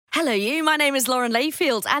Hello, you. My name is Lauren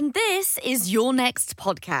Layfield, and this is Your Next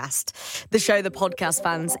Podcast, the show that podcast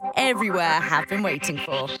fans everywhere have been waiting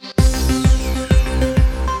for.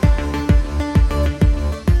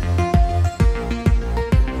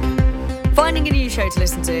 Finding a new show to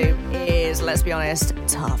listen to is, let's be honest,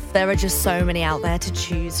 tough. There are just so many out there to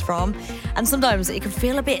choose from. And sometimes it can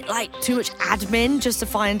feel a bit like too much admin just to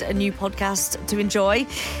find a new podcast to enjoy.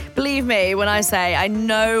 Believe me when I say I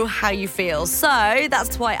know how you feel. So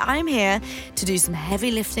that's why I'm here to do some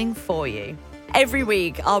heavy lifting for you. Every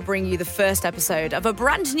week, I'll bring you the first episode of a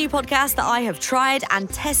brand new podcast that I have tried and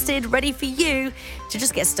tested, ready for you to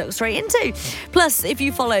just get stuck straight into. Plus, if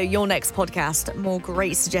you follow Your Next Podcast, more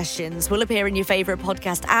great suggestions will appear in your favourite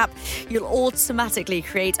podcast app. You'll automatically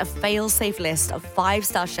create a fail-safe list of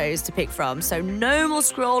 5-star shows to pick from. So no more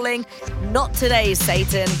scrolling. Not today,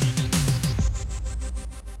 Satan.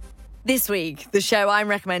 This week, the show I'm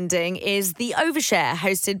recommending is The Overshare,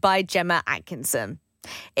 hosted by Gemma Atkinson.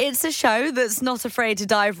 It's a show that's not afraid to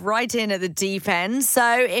dive right in at the deep end.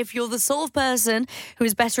 So if you're the sort of person who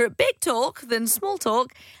is better at big talk than small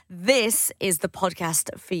talk, this is the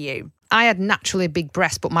podcast for you. I had naturally big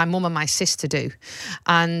breasts, but my mum and my sister do.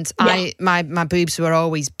 And my boobs were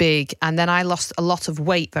always big. And then I lost a lot of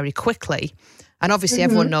weight very quickly. And obviously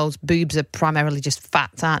everyone knows boobs are primarily just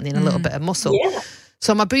fat, aren't they? And a little bit of muscle. Yeah.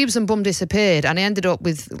 So my boobs and bum disappeared and I ended up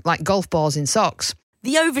with like golf balls in socks.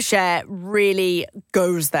 The Overshare really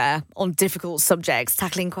goes there on difficult subjects,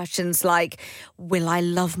 tackling questions like, will I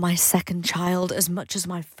love my second child as much as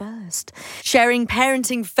my first? Sharing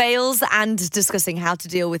parenting fails and discussing how to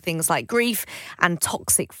deal with things like grief and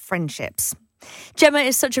toxic friendships. Gemma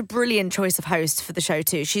is such a brilliant choice of host for the show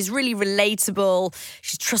too. She's really relatable,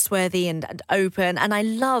 she's trustworthy and open, and I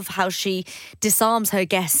love how she disarms her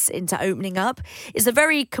guests into opening up. It's a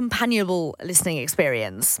very companionable listening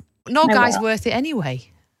experience. No guy's worth it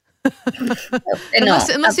anyway.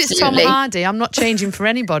 unless it's Tom Hardy, I'm not changing for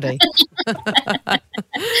anybody.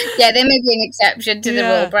 Yeah, there may be an exception to the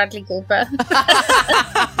rule, Bradley Cooper.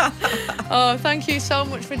 Oh, thank you so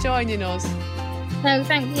much for joining us. No,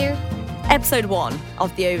 thank you. Episode 1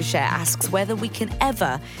 of The Overshare asks whether we can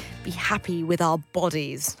ever be happy with our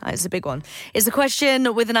bodies. It's a big one. It's a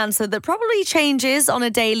question with an answer that probably changes on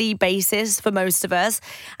a daily basis for most of us,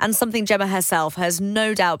 and something Gemma herself has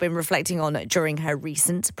no doubt been reflecting on during her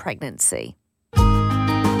recent pregnancy.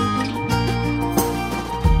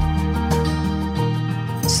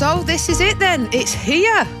 So this is it then. It's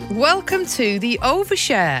here. Welcome to The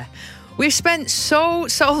Overshare. We've spent so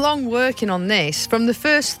long working on this, from the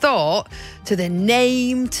first thought to the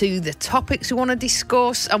name to the topics we want to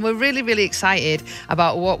discuss, and we're really, really excited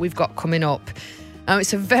about what we've got coming up.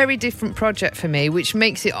 It's a very different project for me, which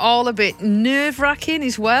makes it all a bit nerve-wracking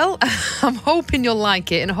as well. I'm hoping you'll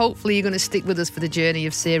like it, and hopefully you're going to stick with us for the journey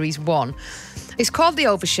of Series 1. It's called The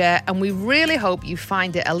Overshare, and we really hope you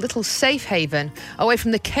find it a little safe haven away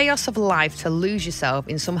from the chaos of life to lose yourself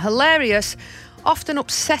in some hilarious, often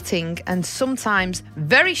upsetting and sometimes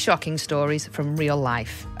very shocking stories from real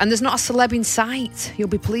life. And there's not a celeb in sight. You'll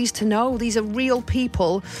be pleased to know these are real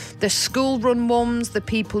people. They're school-run mums, the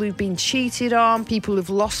people who've been cheated on, people who've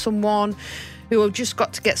lost someone, who have just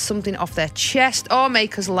got to get something off their chest or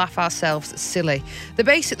make us laugh ourselves silly. They're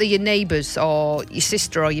basically your neighbours or your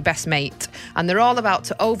sister or your best mate, and they're all about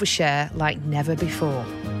to overshare like never before.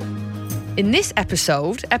 In this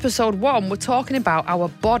episode 1, we're talking about our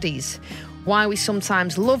bodies. Why we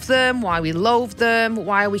sometimes love them, why we loathe them,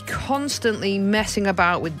 why are we constantly messing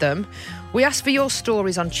about with them. We asked for your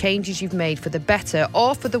stories on changes you've made for the better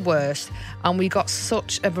or for the worse, and we got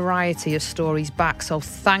such a variety of stories back, so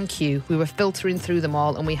thank you. We were filtering through them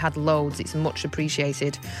all and we had loads. It's much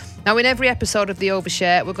appreciated. Now, in every episode of The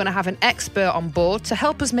Overshare, we're going to have an expert on board to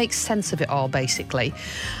help us make sense of it all, basically.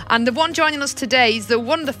 And the one joining us today is the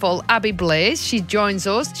wonderful Abby Blaze. She joins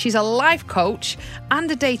us. She's a life coach and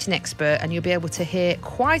a dating expert, and you'll be able to hear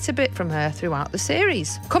quite a bit from her throughout the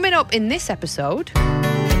series. Coming up in this episode,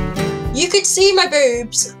 you could see my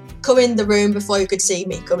boobs come in the room before you could see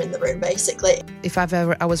me come in the room, basically. If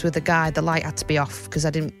I was with a guy, the light had to be off because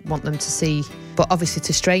I didn't want them to see. But obviously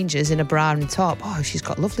to strangers in a bra and top, oh, she's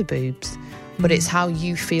got lovely boobs. But it's how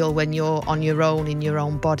you feel when you're on your own, in your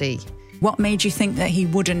own body. What made you think that he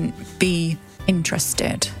wouldn't be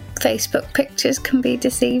interested? Facebook pictures can be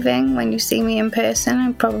deceiving. When you see me in person,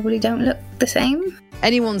 I probably don't look the same.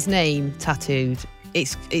 Anyone's name tattooed,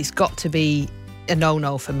 it's got to be a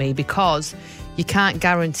no-no for me, because you can't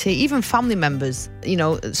guarantee, even family members, you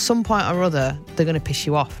know, at some point or other, they're going to piss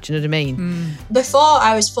you off. Do you know what I mean? Before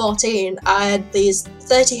I was 14, I had these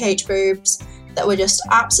 30H boobs that were just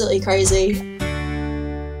absolutely crazy.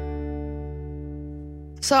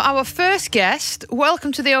 So our first guest,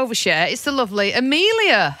 welcome to the Overshare. It's the lovely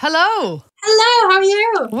Amelia. Hello. Hello, how are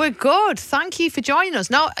you? We're good. Thank you for joining us.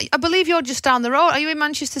 Now, I believe you're just down the road. Are you in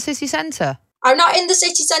Manchester City Centre? I'm not in the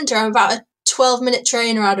city centre. I'm about a 12-minute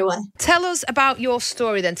train ride away. Tell us about your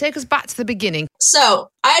story then. Take us back to the beginning. So,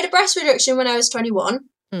 I had a breast reduction when I was 21.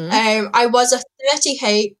 I was a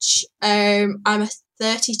 30H. I'm a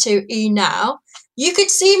 32E now. You could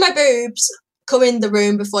see my boobs come in the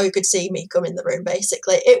room before you could see me come in the room,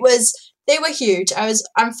 basically. They were huge.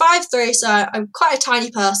 I'm 5'3", so I'm quite a tiny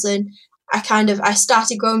person. I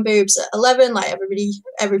started growing boobs at 11, like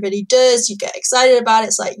everybody does. You get excited about it.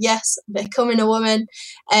 It's like, yes, I'm becoming a woman.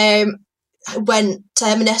 Went to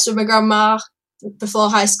M&S with my grandma before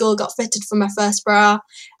high school, got fitted for my first bra.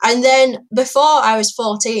 And then before I was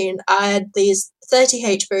 14, I had these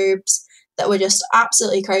 30H boobs that were just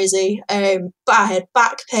absolutely crazy. But I had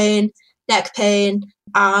back pain, neck pain,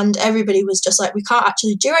 and everybody was just like, we can't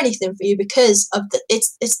actually do anything for you because of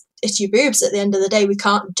it's your boobs at the end of the day. We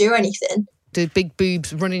can't do anything. Do big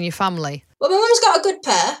boobs run in your family? Well, my mum's got a good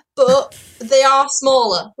pair, but they are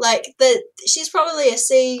smaller. Like, she's probably a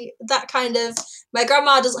C, that kind of... My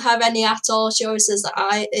grandma doesn't have any at all. She always says that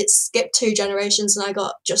it skipped 2 generations and I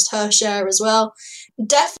got just her share as well.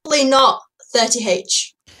 Definitely not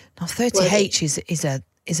 30H. Now, 30H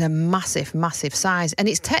is a massive, massive size. And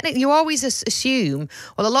it's technically, you always assume,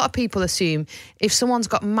 well, a lot of people assume if someone's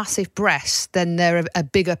got massive breasts, then they're a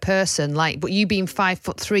bigger person. But you being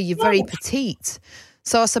 5'3", you're very petite.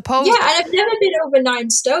 So I suppose... Yeah, and I've never been over 9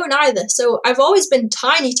 stone either. So I've always been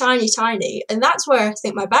tiny, tiny, tiny. And that's where I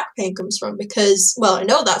think my back pain comes from because, well, I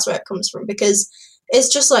know that's where it comes from because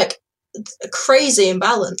it's just like a crazy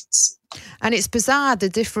imbalance. And it's bizarre, the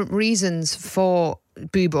different reasons for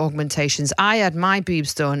boob augmentations. I had my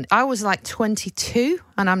boobs done. I was like 22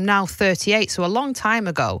 and I'm now 38. So a long time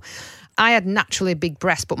ago. I had naturally big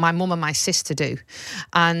breasts, but my mum and my sister do.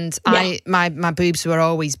 And my boobs were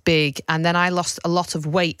always big. And then I lost a lot of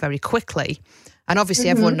weight very quickly. And obviously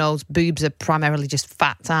everyone knows boobs are primarily just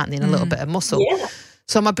fat, aren't they? And a little bit of muscle. Yeah.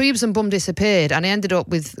 So my boobs and bum disappeared and I ended up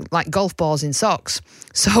with like golf balls in socks.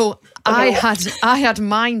 So I had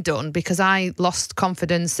mine done because I lost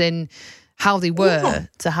confidence in how they were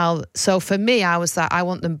so for me, I was that I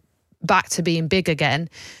want them back to being big again.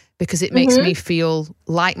 Because it makes me feel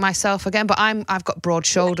like myself again. But I've got broad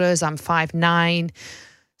shoulders, I'm 5'9".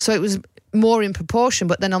 So it was more in proportion.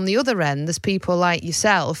 But then on the other end, there's people like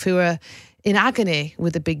yourself who are in agony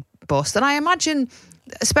with a big bust. And I imagine,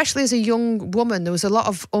 especially as a young woman, there was a lot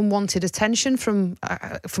of unwanted attention from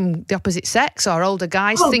the opposite sex or older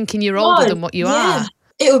guys thinking you're older than what you are.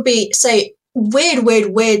 It would be, say,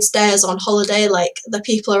 weird stares on holiday, like the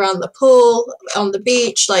people around the pool, on the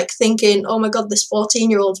beach, like thinking, oh my God, this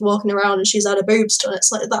 14-year-old's walking around and she's had her boobs done.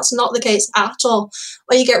 It's like, that's not the case at all.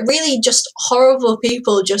 Or you get really just horrible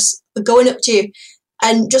people just going up to you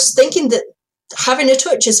and just thinking that having a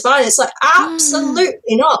touch is fine. It's like,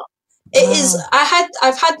 absolutely not. It is.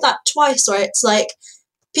 I've had that twice where it's like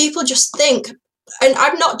people just think, and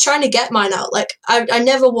I'm not trying to get mine out. Like I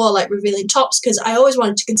never wore like revealing tops because I always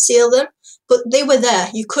wanted to conceal them. But they were there.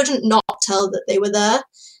 You couldn't not tell that they were there.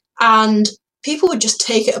 And people would just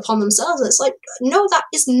take it upon themselves. And it's like, no, that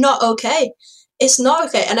is not okay. It's not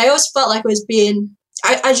okay. And I always felt like I was being,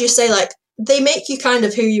 as you say, like, they make you kind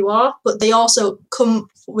of who you are, but they also come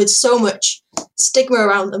with so much stigma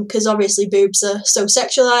around them because obviously boobs are so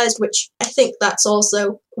sexualized, which I think that's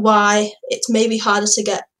also why it's maybe harder to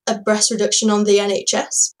get a breast reduction on the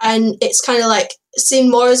NHS. And it's kind of like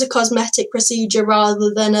seen more as a cosmetic procedure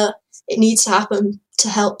rather than it needs to happen to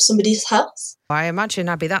help somebody's health. I imagine,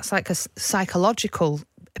 Abby, that's like a psychological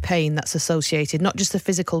pain that's associated, not just the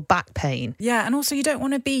physical back pain. Yeah, and also you don't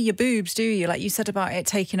want to be your boobs, do you? Like you said about it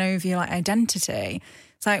taking over your like identity.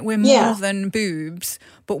 It's like we're more than boobs,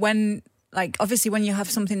 but when like obviously when you have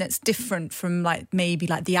something that's different from like maybe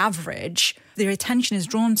like the average, their attention is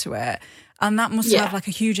drawn to it, and that must have like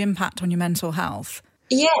a huge impact on your mental health.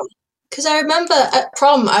 Yeah, because I remember at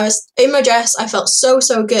prom, I was in my dress, I felt so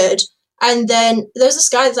good. And then there was this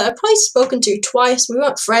guy that I'd probably spoken to twice. We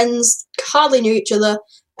weren't friends, hardly knew each other.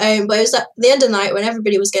 But it was at the end of the night when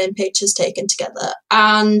everybody was getting pictures taken together.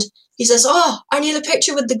 And he says, oh, I need a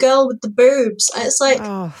picture with the girl with the boobs. And it's like,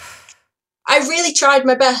 I really tried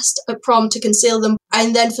my best at prom to conceal them.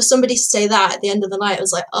 And then for somebody to say that at the end of the night, I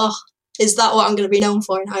was like, oh, is that what I'm going to be known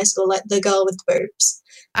for in high school? Like the girl with the boobs.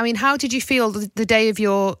 I mean, how did you feel the day of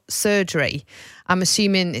your surgery? I'm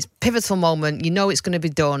assuming it's a pivotal moment. You know it's going to be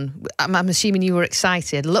done. I'm assuming you were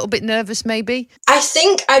excited. A little bit nervous, maybe? I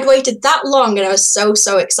think I'd waited that long and I was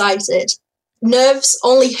so excited. Nerves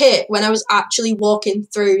only hit when I was actually walking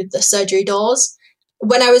through the surgery doors.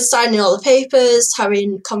 when I was signing all the papers,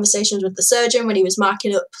 having conversations with the surgeon when he was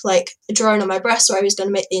marking up, like, a drawing on my breast where I was going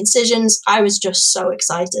to make the incisions, I was just so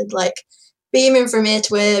excited, like, beaming from ear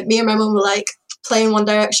to ear. Me and my mum were, like, playing One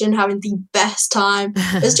Direction, having the best time.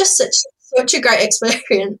 It was just such a great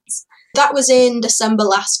experience. That was in December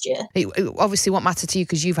last year. It obviously won't matter to you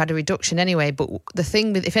because you've had a reduction anyway, but the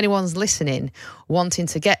thing with, if anyone's listening, wanting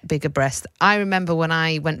to get bigger breasts, I remember when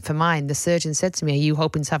I went for mine, the surgeon said to me, "Are you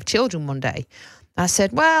hoping to have children one day?" I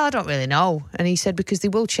said, "Well, I don't really know." And he said, "Because they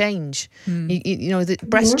will change. You know, the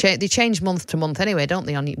breasts they change month to month anyway, don't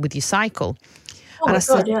they, with your cycle?" Oh and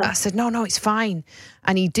I said, no, it's fine.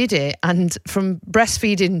 And he did it. And from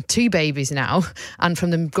breastfeeding 2 babies now, and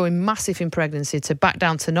from them going massive in pregnancy to back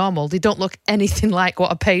down to normal, they don't look anything like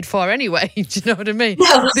what I paid for anyway. Do you know what I mean?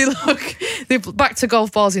 No. They're back to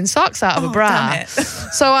golf balls in socks out of a bra. Damn it.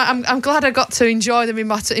 So I'm glad I got to enjoy them in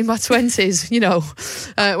my 20s, you know,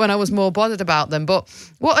 when I was more bothered about them. But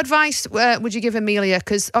what advice would you give Amelia?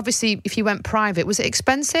 Because obviously, if you went private, was it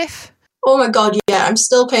expensive? Oh my God, yeah, I'm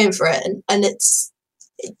still paying for it. And it's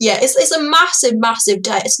a massive, massive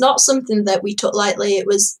debt. It's not something that we took lightly. It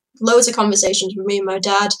was loads of conversations with me and my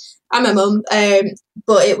dad and my mum.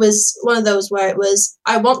 But it was one of those where it was,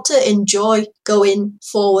 I want to enjoy going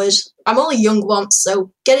forward. I'm only young once,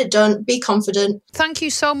 so get it done, be confident. Thank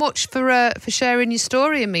you so much for sharing your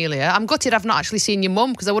story, Amelia. I'm gutted I've not actually seen your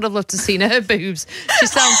mum because I would have loved to have seen her boobs. She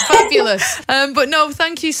sounds fabulous. But no,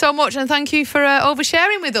 thank you so much, and thank you for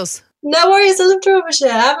oversharing with us. No worries, I love to overshare.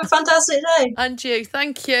 Have a fantastic day. And you,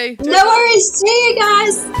 thank you. No worries, see you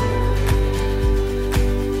guys.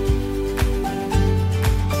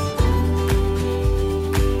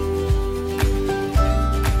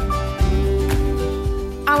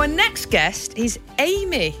 Our next guest is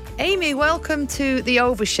Amy. Amy, welcome to the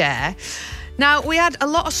Overshare. Now, we had a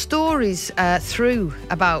lot of stories through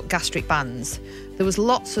about gastric bands. There was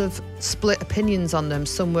lots of split opinions on them.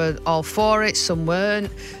 Some were all for it, some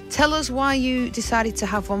weren't. Tell us why you decided to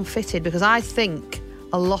have one fitted, because I think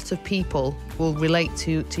a lot of people will relate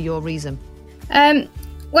to your reason.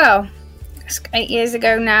 Well, it's 8 years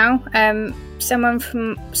ago now. Someone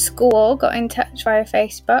from school got in touch via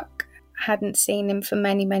Facebook. I hadn't seen him for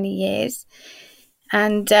many, many years.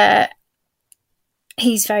 And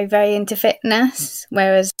he's very, very into fitness,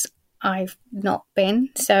 whereas I've not been.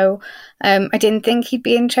 So I didn't think he'd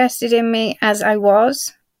be interested in me as I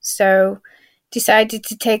was. So decided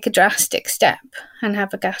to take a drastic step and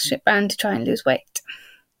have a gastric band to try and lose weight.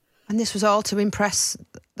 And this was all to impress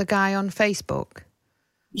the guy on Facebook?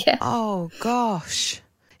 Yeah. Oh, gosh.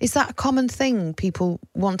 Is that a common thing, people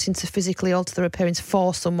wanting to physically alter their appearance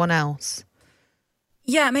for someone else?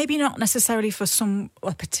 Yeah, maybe not necessarily for one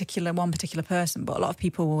particular person, but a lot of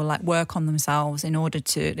people will like work on themselves in order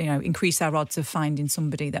to, you know, increase their odds of finding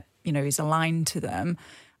somebody that, you know, is aligned to them.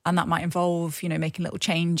 And that might involve, you know, making little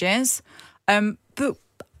changes. But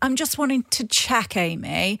I'm just wanting to check,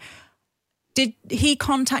 Amy, did he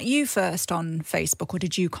contact you first on Facebook or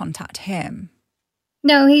did you contact him?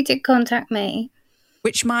 No, he did contact me.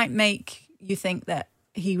 Which might make you think that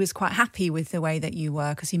he was quite happy with the way that you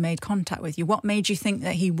were because he made contact with you. What made you think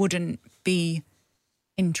that he wouldn't be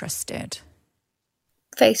interested?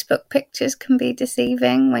 Facebook pictures can be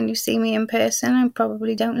deceiving. When you see me in person, I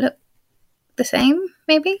probably don't look the same,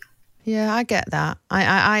 maybe. Yeah, I get that.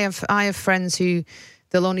 I have friends who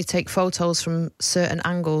they'll only take photos from certain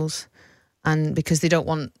angles, and because they don't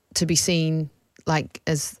want to be seen like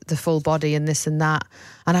as the full body and this and that.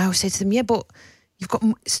 And I always say to them, yeah, but you've got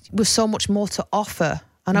so much more to offer.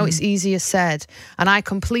 I know it's easier said, and I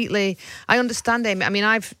understand, Amy. I mean,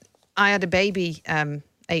 I had a baby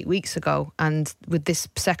 8 weeks ago, and with this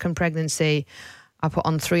second pregnancy, I put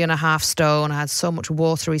on 3.5 stone. I had so much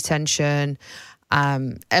water retention.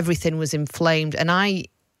 Everything was inflamed, and I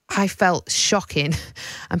felt shocking.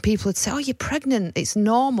 And people would say, "Oh, you're pregnant. It's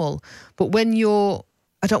normal." But when you're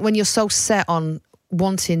so set on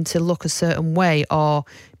wanting to look a certain way or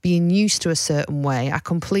being used to a certain way, I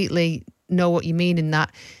completely know what you mean in that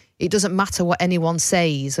it doesn't matter what anyone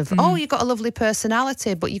says of, oh, you've got a lovely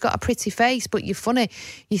personality, but you've got a pretty face, but you're funny.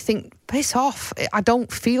 You think, piss off. I don't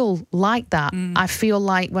feel like that. I feel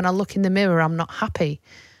like when I look in the mirror, I'm not happy.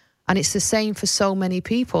 And it's the same for so many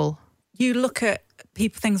people. You look at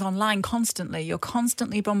things online constantly. You're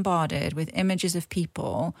constantly bombarded with images of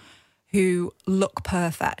people who look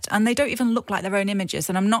perfect, and they don't even look like their own images.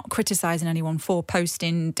 And I'm not criticising anyone for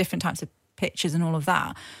posting different types of pictures and all of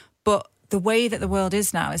that, but the way that the world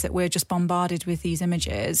is now is that we're just bombarded with these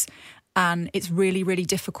images, and it's really, really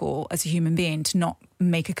difficult as a human being to not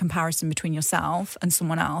make a comparison between yourself and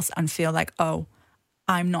someone else and feel like, oh,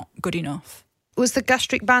 I'm not good enough. Was the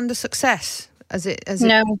gastric band a success?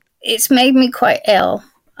 No, it's made me quite ill.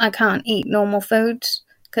 I can't eat normal foods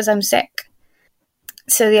because I'm sick.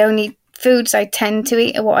 So the only foods I tend to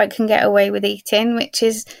eat are what I can get away with eating, which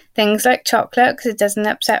is things like chocolate because it doesn't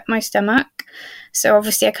upset my stomach. So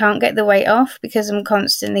obviously I can't get the weight off because I'm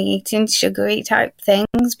constantly eating sugary type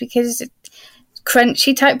things, because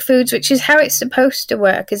crunchy type foods, which is how it's supposed to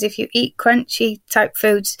work, is if you eat crunchy type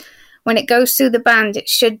foods, when it goes through the band, it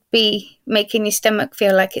should be making your stomach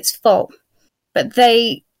feel like it's full. But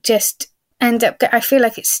they just end up, I feel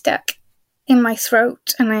like it's stuck in my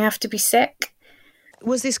throat and I have to be sick.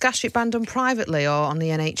 Was this gastric band done privately or on the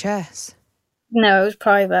NHS? No, it was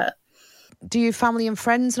private. Do your family and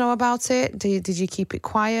friends know about it? Did you keep it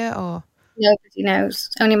quiet or? Nobody knows,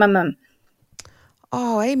 only my mum.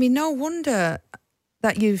 Oh, Amy, no wonder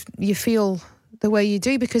that you feel the way you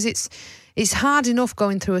do, because it's hard enough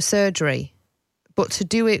going through a surgery, but to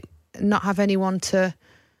do it, not have anyone to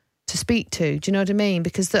speak to. Do you know what I mean?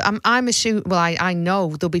 Because I'm assuming, well, I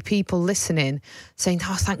know there'll be people listening saying,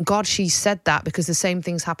 "Oh, thank God she said that," because the same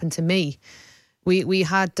things happened to me. We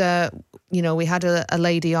had a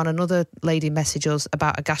lady on, another lady message us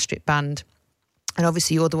about a gastric band. And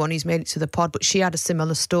obviously you're the one who's made it to the pod, but she had a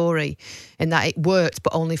similar story in that it worked,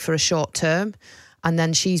 but only for a short term. And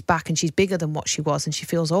then she's back and she's bigger than what she was and she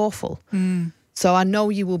feels awful. So I know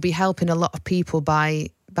you will be helping a lot of people by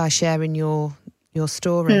sharing your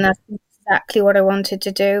story. And that's exactly what I wanted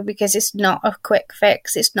to do, because it's not a quick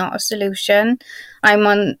fix. It's not a solution. I'm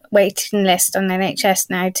on waiting list on NHS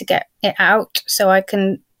now to get it out so I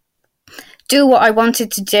can do what I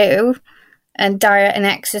wanted to do and diet and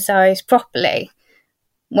exercise properly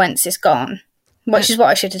once it's gone, which is what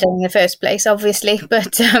I should have done in the first place, obviously.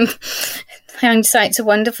 But hindsight's a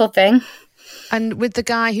wonderful thing. And with the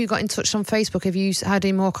guy who got in touch on Facebook, have you had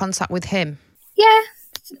any more contact with him? Yeah,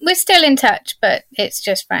 we're still in touch, but it's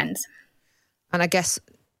just friends. And I guess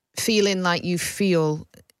feeling like you feel,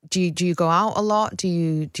 do you go out a lot? Do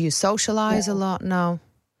you socialise a lot? No,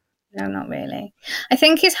 not really. I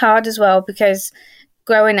think it's hard as well because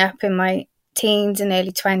growing up in my teens and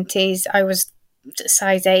early 20s, I was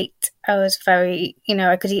size 8. I was very,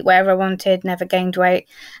 I could eat whatever I wanted, never gained weight.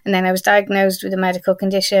 And then I was diagnosed with a medical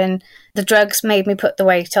condition. The drugs made me put the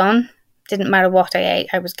weight on. Didn't matter what I ate,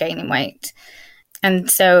 I was gaining weight. And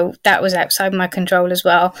so that was outside my control as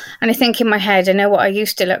well. And I think in my head, I know what I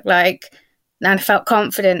used to look like, and I felt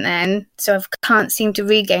confident then. So I can't seem to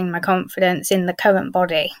regain my confidence in the current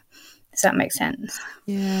body. Does that make sense?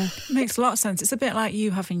 Yeah. It makes a lot of sense. It's a bit like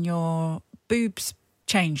you having your boobs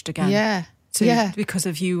changed again. Yeah. Because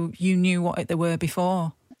of you knew what they were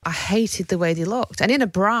before. I hated the way they looked. And in a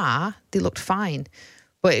bra, they looked fine.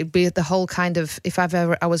 But it'd be the whole kind of, if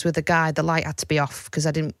I was with a guy, the light had to be off because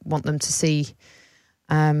I didn't want them to see.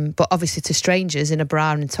 But obviously to strangers in a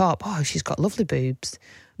bra and top, oh, she's got lovely boobs.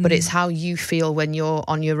 But it's how you feel when you're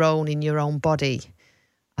on your own, in your own body.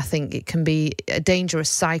 I think it can be a dangerous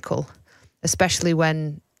cycle, especially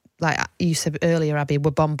when, like you said earlier, Abby,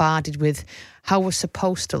 we're bombarded with how we're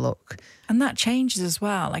supposed to look. And that changes as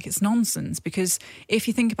well. Like, it's nonsense, because if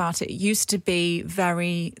you think about it, it used to be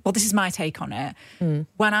very, well, this is my take on it.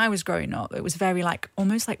 When I was growing up, it was very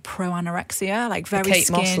almost like pro-anorexia, like very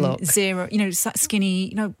zero,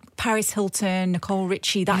 skinny, Paris Hilton, Nicole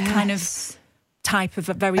Richie, that kind of type of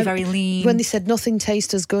very, very lean. When they said nothing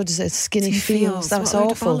tastes as good as a skinny feels, that was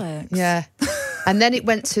awful. Yeah. And then it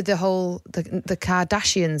went to the whole, the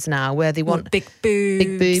Kardashians now, where they want big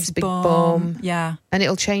boobs, big bum. Yeah. And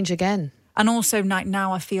it'll change again. And also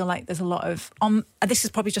now I feel like there's a lot of, this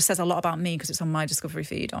is probably just says a lot about me because it's on my discovery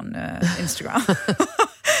feed on Instagram.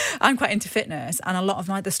 I'm quite into fitness, and a lot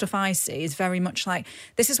of the stuff I see is very much like,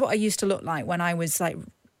 this is what I used to look like when I was like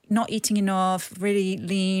not eating enough, really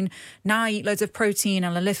lean. Now I eat loads of protein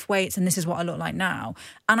and I lift weights, and this is what I look like now.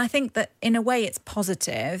 And I think that in a way it's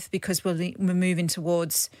positive because we're moving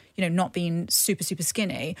towards, not being super, super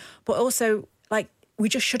skinny, but also we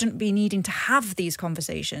just shouldn't be needing to have these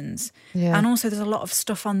conversations. Yeah. And also there's a lot of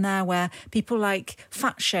stuff on there where people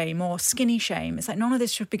fat shame or skinny shame. It's like, none of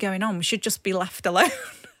this should be going on. We should just be left alone.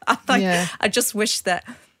 I just wish that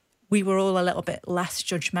we were all a little bit less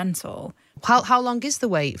judgmental. How long is the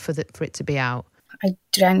wait for it to be out? I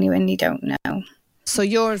genuinely don't know. So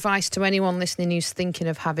your advice to anyone listening who's thinking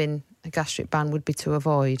of having a gastric band would be to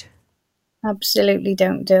avoid? Absolutely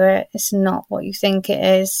don't do it. It's not what you think it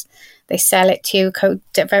is. They sell it to you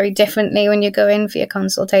very differently when you go in for your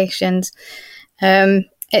consultations.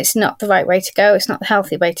 It's not the right way to go. It's not the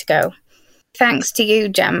healthy way to go. Thanks to you,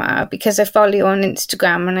 Gemma, because I follow you on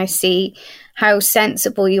Instagram and I see how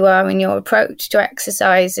sensible you are in your approach to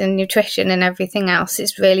exercise and nutrition and everything else.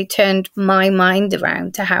 It's really turned my mind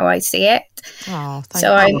around to how I see it. past. Oh, thank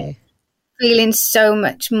So you. I'm feeling so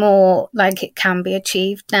much more like it can be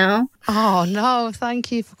achieved now. Oh, no,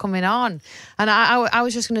 thank you for coming on. And I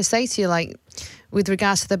was just going to say to you, like, with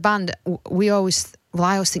regards to the band, I always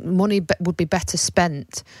think money would be better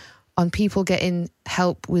spent on people getting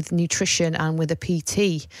help with nutrition and with a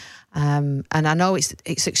PT. And I know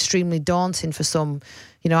it's extremely daunting for some.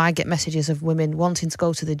 You know, I get messages of women wanting to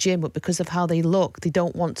go to the gym, but because of how they look, they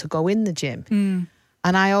don't want to go in the gym.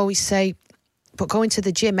 And I always say, but going to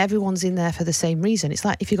the gym, everyone's in there for the same reason. It's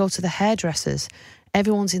like if you go to the hairdressers,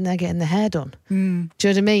 everyone's in there getting their hair done. Do you know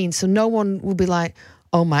what I mean? So no one will be like,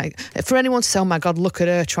 for anyone to say, oh my God, look at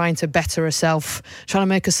her trying to better herself, trying to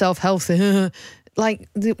make herself healthy. Like,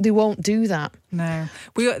 they won't do that. No.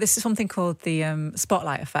 This is something called the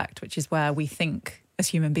spotlight effect, which is where we think as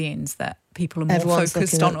human beings that people are more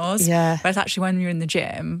focused on us. Yeah. Whereas actually when you're in the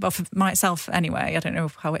gym, well, for myself anyway, I don't know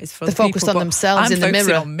how it is for They're other focused people, on themselves in the mirror. I'm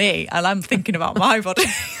focusing on me and I'm thinking about my body.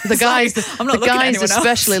 The guys, I'm not the looking at guys anyone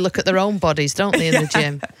especially else. look at their own bodies, don't they, in the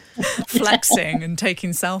gym? Flexing and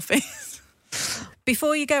taking selfies.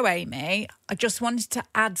 Before you go, Amy, I just wanted to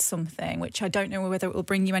add something, which I don't know whether it will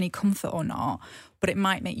bring you any comfort or not, but it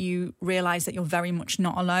might make you realise that you're very much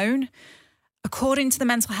not alone. According to the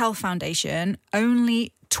Mental Health Foundation,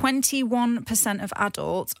 only 21% of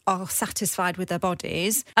adults are satisfied with their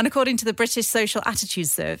bodies. And according to the British Social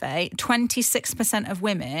Attitudes Survey, 26% of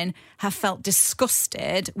women have felt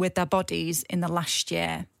disgusted with their bodies in the last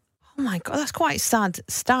year. Oh my God, that's quite a sad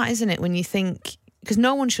start, isn't it, when you think... Because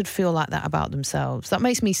no one should feel like that about themselves. That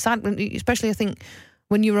makes me sad, especially I think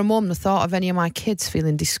when you're a mum, the thought of any of my kids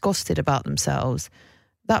feeling disgusted about themselves,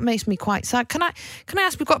 that makes me quite sad. Can I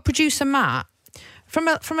ask, we've got producer Matt, from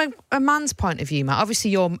a man's point of view, Matt,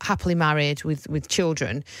 obviously you're happily married with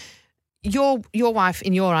children. Your wife,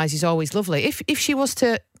 in your eyes, is always lovely. If she was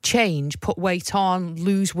to change, put weight on,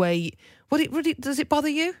 lose weight, does it bother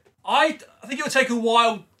you? I think it would take a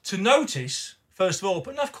while to notice, first of all,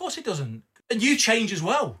 but no, of course it doesn't. And you change as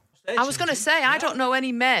well. I was going to say, I don't know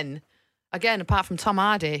any men, again, apart from Tom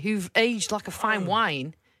Hardy, who've aged like a fine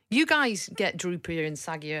wine. You guys get droopier and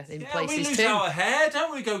saggier in places we lose too. our hair,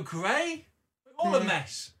 don't we? Go grey. We're all a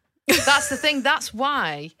mess. That's the thing. That's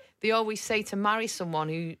why they always say to marry someone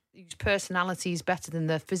whose personality is better than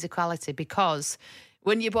their physicality, because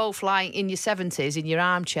when you're both like in your 70s in your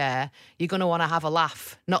armchair, you're going to want to have a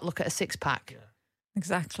laugh, not look at a six-pack. Yeah.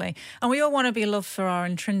 Exactly. And we all want to be loved for our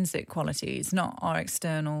intrinsic qualities, not our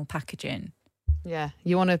external packaging. Yeah.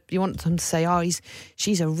 You want them to say, oh,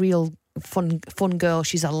 she's a real fun girl.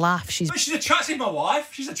 She's a laugh. But she's attractive, my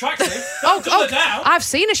wife. She's attractive. Down. I've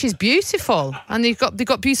seen her. She's beautiful. And they've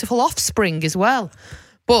got beautiful offspring as well.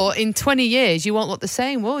 But in 20 years, you won't look the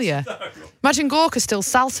same, will you? No. Imagine Gorka still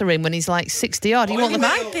salsering when he's like 60-odd. He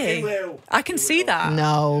might be. I can see that.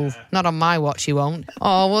 No, not on my watch, he won't.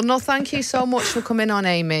 Oh, well, no, thank you so much for coming on,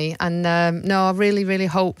 Amy. And no, I really, really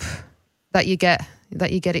hope that you get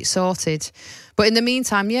it sorted. But in the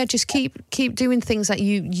meantime, yeah, just keep doing things that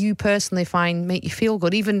you personally find make you feel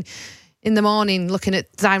good. Even in the morning, looking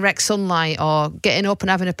at direct sunlight or getting up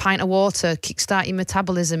and having a pint of water, kickstart your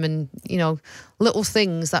metabolism, and, you know, little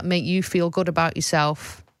things that make you feel good about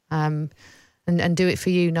yourself, and do it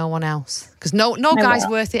for you, no one else. Because no guy's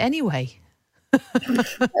worth it anyway.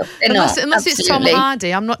 Unless it's Tom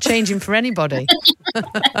Hardy, I'm not changing for anybody.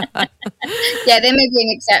 Yeah, there may be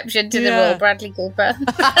an exception to the rule, Bradley Cooper.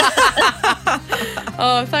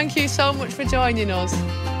 Oh, thank you so much for joining us.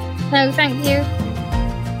 No, thank you.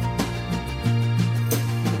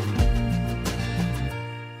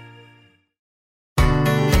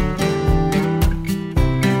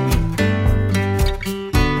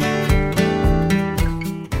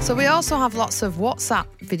 So we also have lots of WhatsApp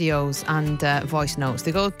videos and voice notes.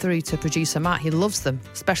 They go through to producer Matt. He loves them,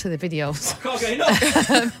 especially the videos. I can't get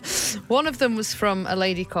enough. One of them was from a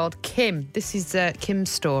lady called Kim. This is Kim's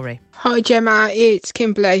story. Hi Gemma, it's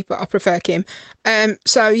Kimberly, but I prefer Kim.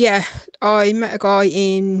 So yeah, I met a guy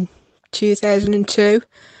in 2002.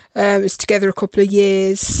 Was together a couple of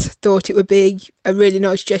years. Thought it would be a really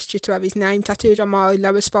nice gesture to have his name tattooed on my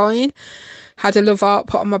lower spine. Had a love art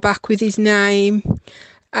put on my back with his name.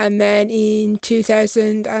 And then in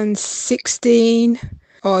 2016,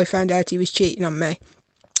 I found out he was cheating on me.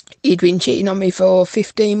 He'd been cheating on me for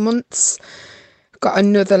 15 months. Got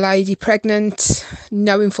another lady pregnant,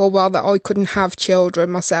 knowing full well that I couldn't have children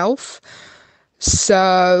myself.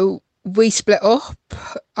 So we split up.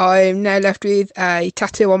 I'm now left with a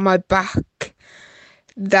tattoo on my back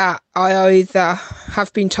that I either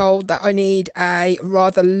have been told that I need a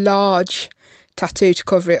rather large tattoo to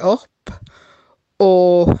cover it up,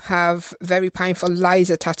 or have very painful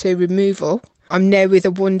laser tattoo removal. I'm now with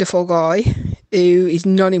a wonderful guy who is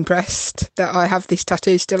not impressed that I have this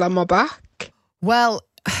tattoo still on my back. Well,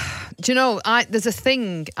 do you know, there's a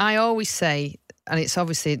thing I always say, and it's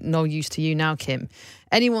obviously no use to you now, Kim.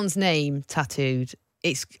 Anyone's name tattooed,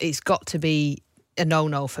 it's got to be a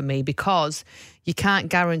no-no for me, because you can't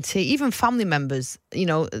guarantee, even family members, you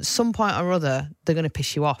know, at some point or other, they're going to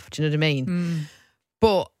piss you off. Do you know what I mean?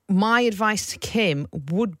 But my advice to Kim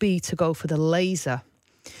would be to go for the laser,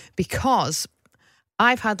 because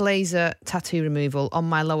I've had laser tattoo removal on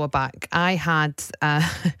my lower back. I had,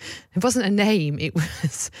 it wasn't a name, it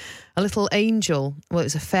was a little angel. Well, it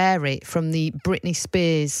was a fairy from the Britney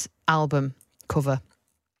Spears album cover.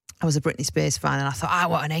 I was a Britney Spears fan, and I thought, I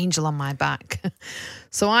want an angel on my back.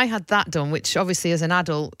 So I had that done, which obviously as an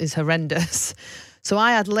adult is horrendous. So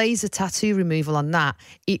I had laser tattoo removal on that.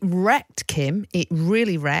 It wrecked, Kim. It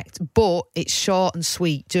really wrecked, but it's short and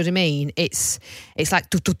sweet. Do you know what I mean? It's like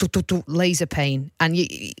laser pain, and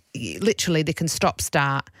you literally they can stop,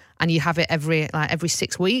 start, and you have it every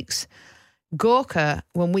 6 weeks. Gorka,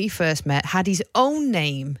 when we first met, had his own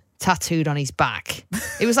name tattooed on his back.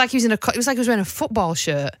 It was like he was wearing a football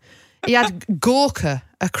shirt. He had Gorka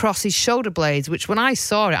across his shoulder blades, which when I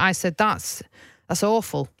saw it, I said, that's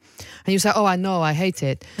awful. And he was like, oh, I know, I hate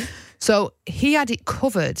it. So he had it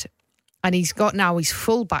covered, and he's got now his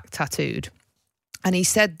full back tattooed. And he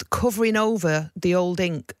said covering over the old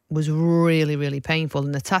ink was really, really painful.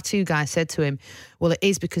 And the tattoo guy said to him, well, it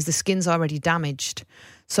is because the skin's already damaged.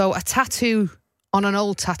 So a tattoo on an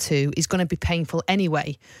old tattoo is going to be painful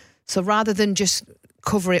anyway. So rather than just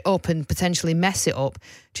cover it up and potentially mess it up,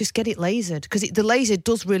 just get it lasered, because the laser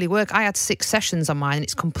does really work. I had 6 sessions on mine and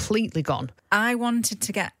it's completely gone. I wanted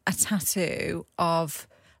to get a tattoo of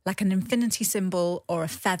like an infinity symbol or a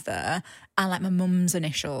feather and like my mum's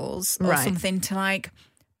initials or something to like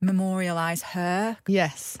memorialise her.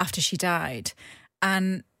 Yes. After she died.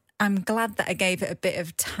 And I'm glad that I gave it a bit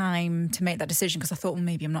of time to make that decision, because I thought, well,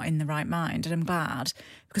 maybe I'm not in the right mind. And I'm glad,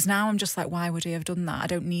 because now I'm just like, why would he have done that? I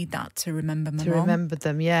don't need that to remember my mum. Remember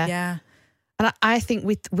them, yeah. Yeah. And I think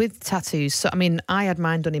with tattoos, so I mean, I had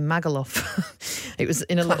mine done in Magaluf. It was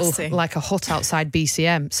in a little, like a hut outside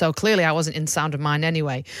BCM. So clearly I wasn't in sound of mind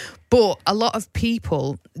anyway. But a lot of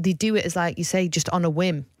people, they do it as, like you say, just on a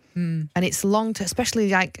whim. And it's long to, especially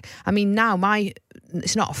like, I mean, now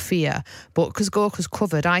it's not a fear, but because Gorka's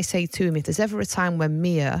covered, I say to him, if there's ever a time when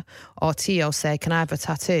Mia or Tio say, can I have a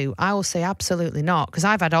tattoo? I will say absolutely not, because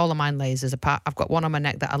I've had all of mine lasers apart. I've got one on my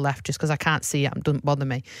neck that I left just because I can't see it. It doesn't bother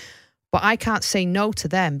me. But I can't say no to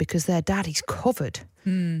them because their daddy's covered.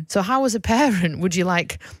 So how as a parent would you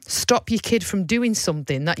like stop your kid from doing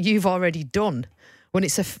something that you've already done when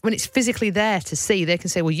it's physically there to see? They can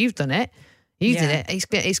say, well, you've done it. You did it.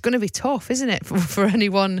 It's going to be tough, isn't it, for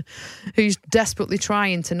anyone who's desperately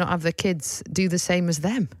trying to not have their kids do the same as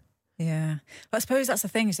them? Yeah. But I suppose that's the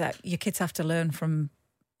thing, is that your kids have to learn from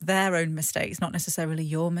their own mistakes, not necessarily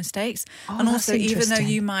your mistakes. And also, even though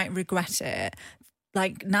you might regret it,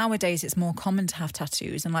 like nowadays it's more common to have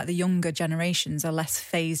tattoos, and like the younger generations are less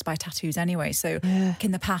fazed by tattoos anyway. So like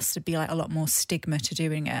in the past it'd be like a lot more stigma to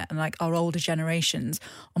doing it, and like our older generations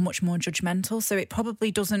are much more judgmental. So it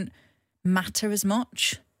probably doesn't matter as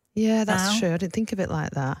much. Yeah, that's true. I didn't think of it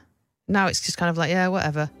like that. Now it's just kind of like, yeah,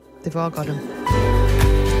 whatever. They've all got them.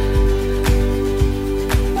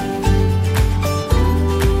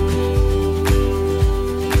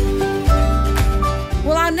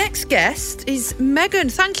 Well, our next guest is Megan.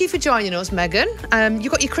 Thank you for joining us, Megan.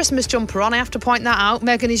 You've got your Christmas jumper on. I have to point that out.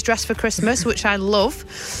 Megan is dressed for Christmas, which I love.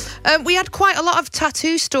 We had quite a lot of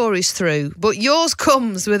tattoo stories through, but yours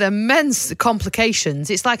comes with immense complications.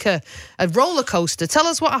 It's like a roller coaster. Tell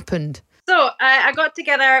us what happened. So I got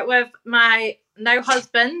together with my now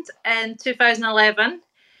husband in 2011.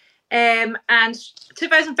 And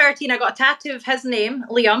 2013, I got a tattoo of his name,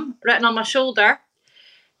 Liam, written on my shoulder.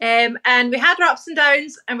 And we had our ups and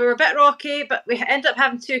downs, and we were a bit rocky, but we ended up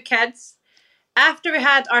having 2 kids. After we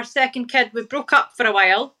had our second kid, we broke up for a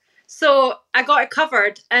while. So I got it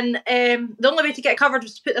covered, and the only way to get it covered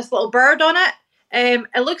was to put this little bird on it.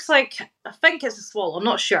 It looks like, I think it's a swallow, I'm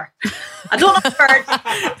not sure. I don't know the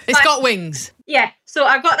bird. It's got wings. Yeah, so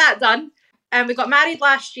I got that done, and we got married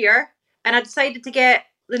last year, and I decided to get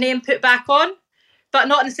the name put back on, but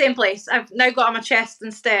not in the same place. I've now got it on my chest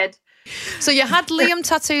instead. So you had Liam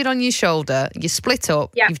tattooed on your shoulder, you split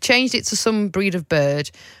up, you've changed it to some breed of bird,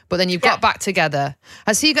 but then you've got back together.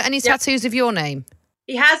 Has he got any tattoos of your name?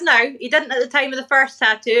 He has now. He didn't at the time of the first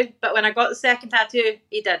tattoo, but when I got the second tattoo,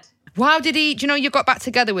 he did. How did he, do you know, you got back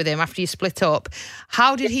together with him after you split up.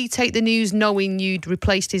 How did he take the news knowing you'd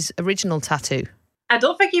replaced his original tattoo? I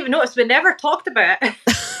don't think he even noticed. We never talked about it.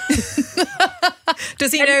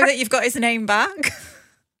 Does he know that you've got his name back?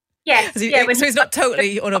 Yes. So he's not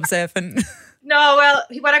totally unobservant. No, well,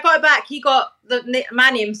 when I got it back, he got my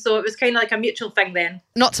name, so it was kind of like a mutual thing then.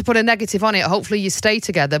 Not to put a negative on it, hopefully you stay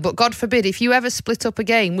together, but God forbid, if you ever split up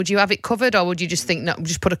again, would you have it covered, or would you just think, no,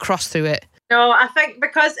 just put a cross through it? No, I think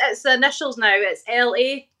because it's the initials now, it's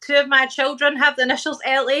LA. 2 of my children have the initials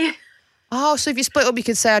LA. Oh, so if you split up, you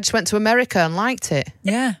could say, I just went to America and liked it.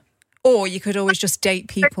 Yeah. Or you could always just date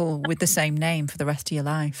people with the same name for the rest of your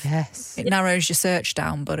life. Yes. It narrows your search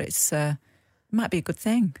down, but it's might be a good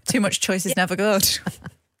thing. Too much choice is never good.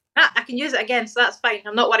 I can use it again, so that's fine.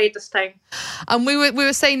 I'm not worried this time. And we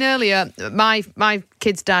were saying earlier, my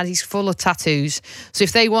kid's dad, he's full of tattoos. So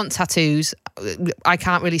if they want tattoos, I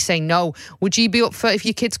can't really say no. Would you be up for, if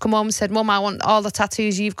your kids come home and said, Mum, I want all the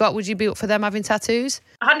tattoos you've got, would you be up for them having tattoos?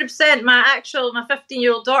 100%. My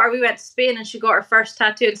 15-year-old daughter, we went to Spain and she got her first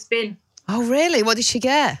tattoo in Spain. Oh, really? What did she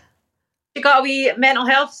get? She got a wee mental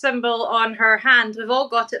health symbol on her hand. We've all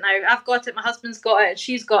got it now. I've got it, my husband's got it, and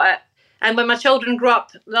she's got it. And when my children grow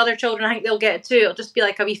up, the other children, I think they'll get it too. It'll just be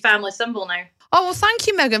like a wee family symbol now. Oh, well, thank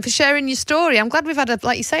you, Megan, for sharing your story. I'm glad we've had,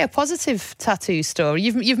 like you say, a positive tattoo story.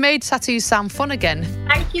 You've made tattoos sound fun again.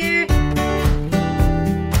 Thank you.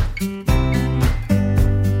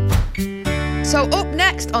 So up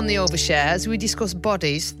next on the Overshare, as we discuss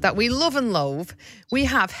bodies that we love and loathe, we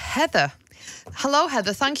have Heather. Hello,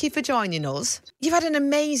 Heather. Thank you for joining us. You've had an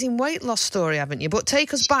amazing weight loss story, haven't you? But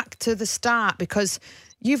take us back to the start, because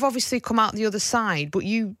you've obviously come out the other side, but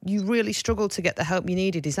you really struggled to get the help you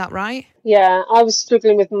needed. Is that right? Yeah, I was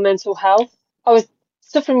struggling with my mental health. I was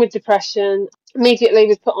suffering with depression. Immediately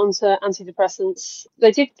was put onto antidepressants.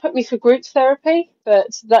 They did put me for group therapy,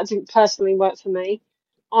 but that didn't personally work for me.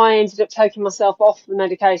 I ended up taking myself off the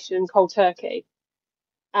medication cold turkey.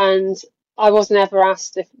 And I was never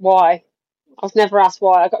asked why. I was never asked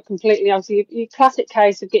why. I got completely, obviously, a classic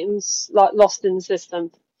case of getting lost in the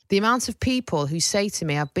system. The amount of people who say to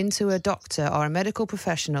me, I've been to a doctor or a medical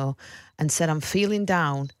professional and said I'm feeling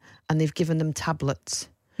down, and they've given them tablets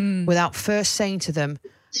without first saying to them,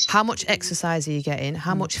 how much exercise are you getting?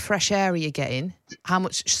 How much fresh air are you getting? How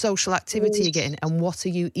much social activity are you getting? And what are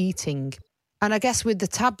you eating? And I guess with the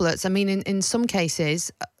tablets, I mean, in some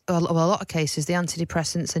cases, a lot of cases, the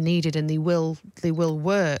antidepressants are needed and they will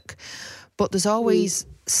work. But there's always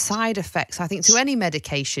side effects, I think, to any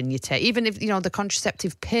medication you take, even if, the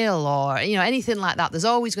contraceptive pill or, anything like that, there's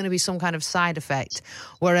always going to be some kind of side effect.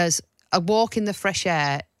 Whereas a walk in the fresh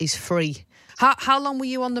air is free. How long were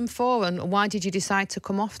you on them for, and why did you decide to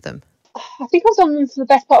come off them? I think I was on them for the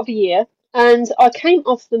best part of a year, and I came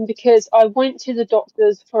off them because I went to the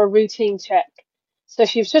doctors for a routine check. So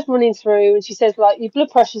she was just running through, and she says, like, your blood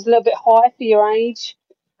pressure's a little bit high for your age.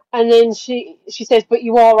 And then she says, but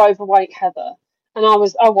you are overweight, Heather. And I knew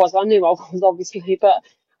I was, obviously, but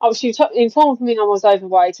she informed me I was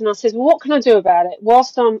overweight. And I said, well, what can I do about it?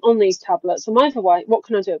 Whilst I'm on these tablets, I'm overweight, what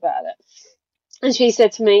can I do about it? And she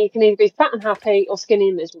said to me, you can either be fat and happy or skinny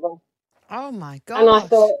and miserable. Oh, my God. And I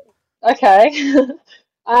thought, okay.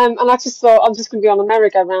 And I just thought, I'm just going to be on a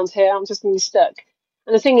merry-go-round here. I'm just going to be stuck.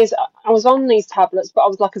 And the thing is, I was on these tablets, but I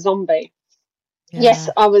was like a zombie. Yeah. Yes,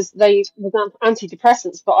 they were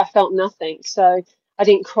antidepressants, but I felt nothing. So I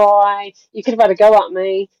didn't cry. You could have had a go at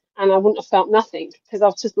me and I wouldn't have felt nothing because I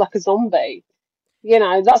was just like a zombie.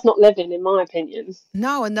 That's not living, in my opinion.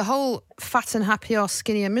 No, and the whole fat and happy or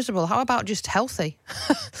skinny and miserable, how about just healthy?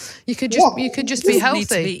 You could just be healthy. Need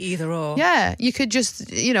to be either or. Yeah, you could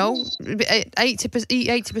just, eat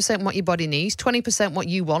 80% what your body needs, 20% what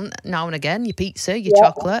you want now and again, your pizza, your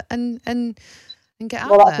chocolate, and get out there.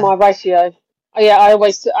 Well, that's my ratio. Yeah, I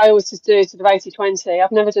always just do sort of 80-20.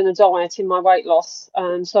 I've never done a diet in my weight loss,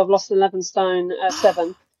 so I've lost 11 stone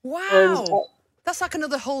 7. Wow, and, that's like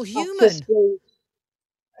another whole human.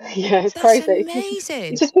 Yeah, it's that's crazy.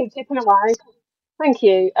 Amazing. You just keep chipping away. Thank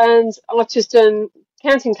you. And I've just done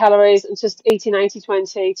counting calories and just eating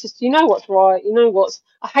 80-20. Just what's right.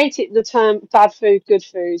 I hate it. The term bad food, good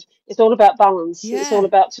food. It's all about balance. Yeah. It's all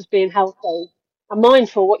about just being healthy and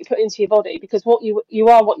mindful what you put into your body, because what you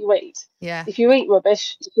are what you eat. Yeah. If you eat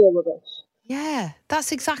rubbish, you feel rubbish. Yeah,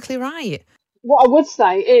 that's exactly right. What I would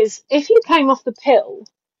say is, if you came off the pill,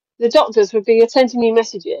 the doctors would be sending you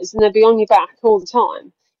messages and they'd be on your back all the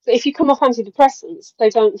time. But if you come off antidepressants, they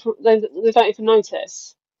don't even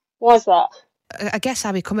notice. Why is that? I guess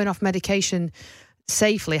coming off medication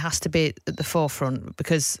safely has to be at the forefront,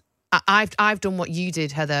 because I've done what you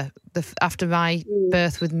did, Heather. After my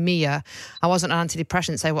birth with Mia, I wasn't on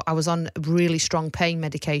antidepressants. I was on really strong pain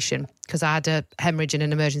medication because I had a hemorrhage in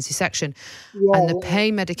an emergency section. And the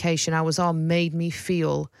pain medication I was on made me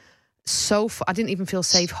feel I didn't even feel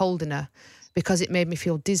safe holding her because it made me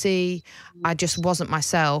feel dizzy. I just wasn't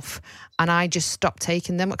myself. And I just stopped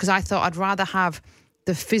taking them because I thought I'd rather have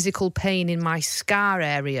the physical pain in my scar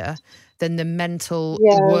area than the mental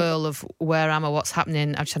whirl of where am I, what's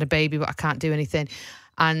happening. I've just had a baby, but I can't do anything.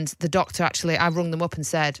 And the doctor I rung them up and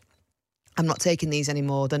said, I'm not taking these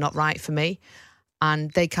anymore. They're not right for me.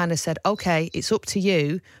 And they kind of said, okay, it's up to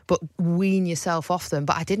you, but wean yourself off them.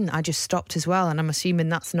 But I didn't. I just stopped as well. And I'm assuming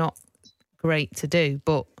that's not great to do,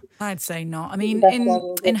 but... I'd say not. I mean,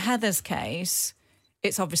 in Heather's case,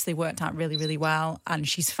 it's obviously worked out really, really well. And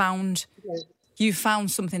you've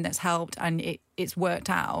found something that's helped and it's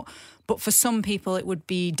worked out. But for some people, it would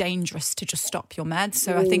be dangerous to just stop your meds.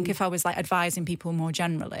 So I think if I was like advising people more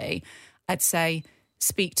generally, I'd say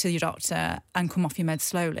speak to your doctor and come off your meds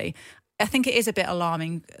slowly. I think it is a bit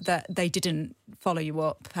alarming that they didn't follow you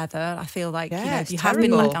up, Heather. I feel like you have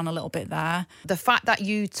been let down a little bit there. The fact that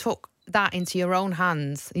you took that into your own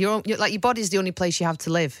hands, your body's the only place you have to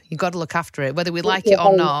live. You've got to look after it, whether we like it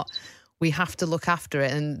or not. We have to look after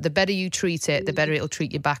it, and the better you treat it, the better it'll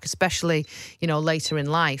treat you back, especially, later in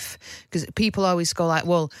life. Because people always go like,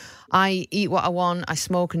 well, I eat what I want, I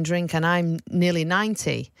smoke and drink, and I'm nearly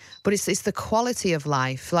 90. But it's the quality of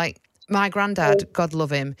life. Like my granddad, God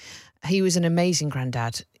love him, he was an amazing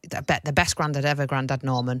granddad. I bet the best granddad ever, Granddad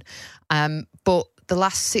Norman. But the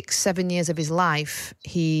last 6-7 years of his life,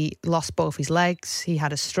 he lost both his legs. He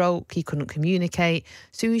had a stroke. He couldn't communicate.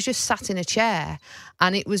 So he was just sat in a chair.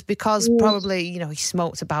 And it was because probably, he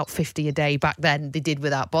smoked about 50 a day back then. They did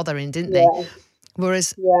without bothering, didn't they?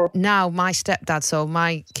 Whereas now my stepdad, so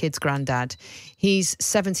my kid's granddad, he's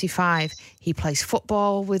 75. He plays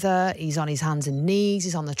football with her. He's on his hands and knees.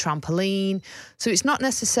 He's on the trampoline. So it's not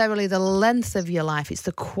necessarily the length of your life. It's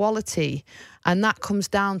the quality. And that comes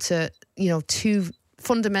down to, two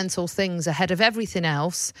fundamental things ahead of everything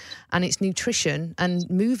else, and it's nutrition and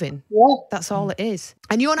moving. That's all it is.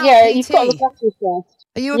 And you're now a PT. You've got to look after yourself.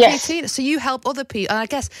 Are you a PT? So you help other people. And I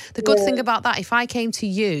guess the good thing about that, if I came to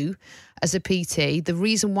you as a PT, the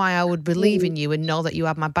reason why I would believe in you and know that you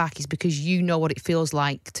have my back is because you know what it feels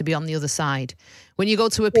like to be on the other side. When you go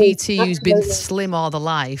to a PT who's been slim all the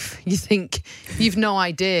life, you think you've no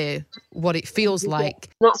idea what it feels like.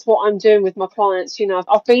 That's what I'm doing with my clients.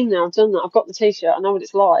 I've been there, I've done that, I've got the T-shirt, I know what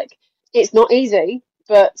it's like. It's not easy,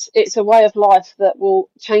 but it's a way of life that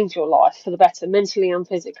will change your life for the better, mentally and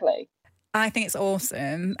physically. I think it's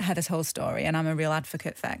awesome, Heather's whole story, and I'm a real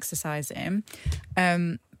advocate for exercising.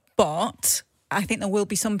 But I think there will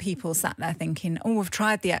be some people sat there thinking, I've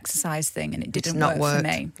tried the exercise thing and it didn't work for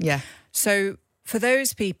me. Yeah. So for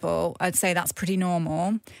those people, I'd say that's pretty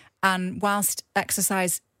normal. And whilst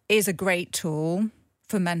exercise is a great tool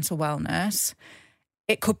for mental wellness,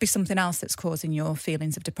 it could be something else that's causing your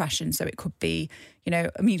feelings of depression. So it could be,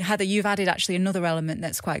 Heather, you've added actually another element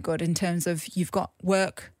that's quite good in terms of you've got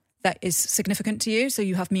work that is significant to you, so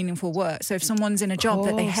you have meaningful work. So if someone's in a job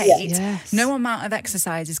that they hate, no amount of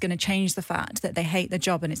exercise is going to change the fact that they hate the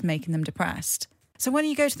job and it's making them depressed. So when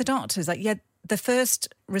you go to the doctors, the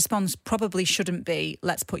first response probably shouldn't be,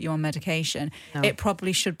 let's put you on medication. No. It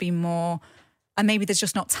probably should be more, and maybe there's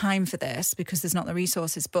just not time for this because there's not the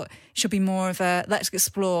resources, but it should be more of a, let's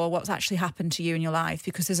explore what's actually happened to you in your life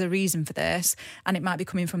because there's a reason for this, and it might be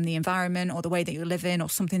coming from the environment or the way that you live in or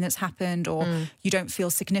something that's happened, or you don't feel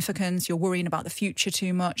significance, you're worrying about the future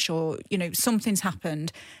too much, or, something's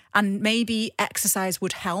happened, and maybe exercise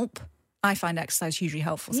would help. I find exercise hugely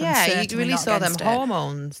helpful. So you really saw them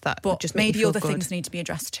hormones that but just make maybe you feel other good. Things need to be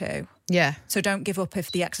addressed too. Yeah. So don't give up if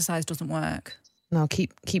the exercise doesn't work. No,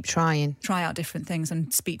 keep trying. Try out different things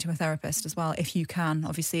and speak to a therapist as well if you can.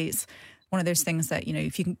 Obviously, it's one of those things that,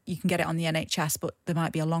 if you can get it on the NHS, but there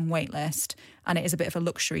might be a long wait list, and it is a bit of a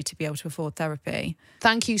luxury to be able to afford therapy.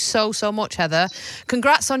 Thank you so much, Heather.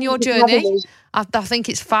 Congrats on your journey. I think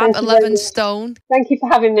it's fab, 11 stone. Thank you for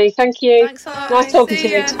having me. Thank you. Thanks a lot. Nice talking to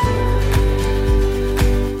you.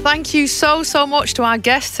 Thank you so much to our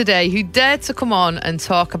guest today who dared to come on and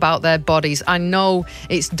talk about their bodies. I know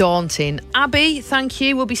it's daunting. Abby, thank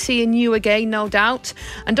you. We'll be seeing you again, no doubt.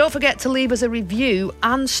 And don't forget to leave us a review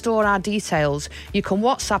and store our details. You can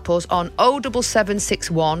WhatsApp us on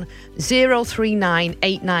 07761 039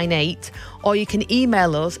 898, or you can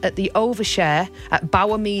email us at the Overshare at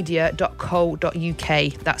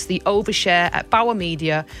bowermedia.co.uk. That's the Overshare at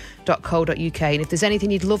bowermedia.co.uk. And if there's anything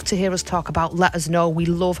you'd love to hear us talk about, let us know. We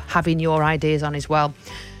love having your ideas on as well.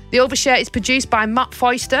 The Overshare is produced by Matt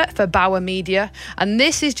Foister for Bauer Media. And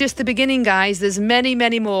this is just the beginning, guys. There's many,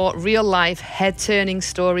 many more real-life, head-turning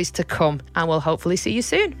stories to come. And we'll hopefully see you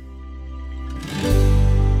soon.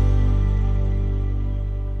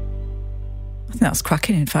 I think that's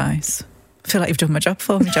cracking advice. I feel like you've done my job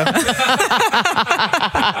for me, Gemma.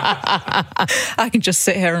 I can just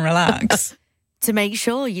sit here and relax. To make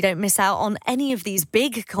sure you don't miss out on any of these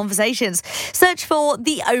big conversations, search for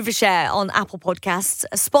The Overshare on Apple Podcasts,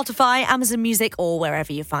 Spotify, Amazon Music, or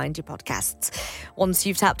wherever you find your podcasts. Once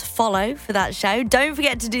you've tapped follow for that show, don't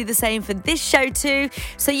forget to do the same for this show too,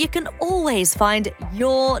 so you can always find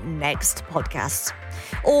your next podcast.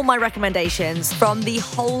 All my recommendations from the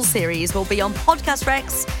whole series will be on Podcast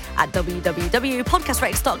Rex at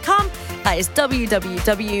www.podcastrex.com. That is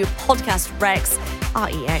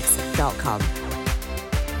www.podcastrex.com.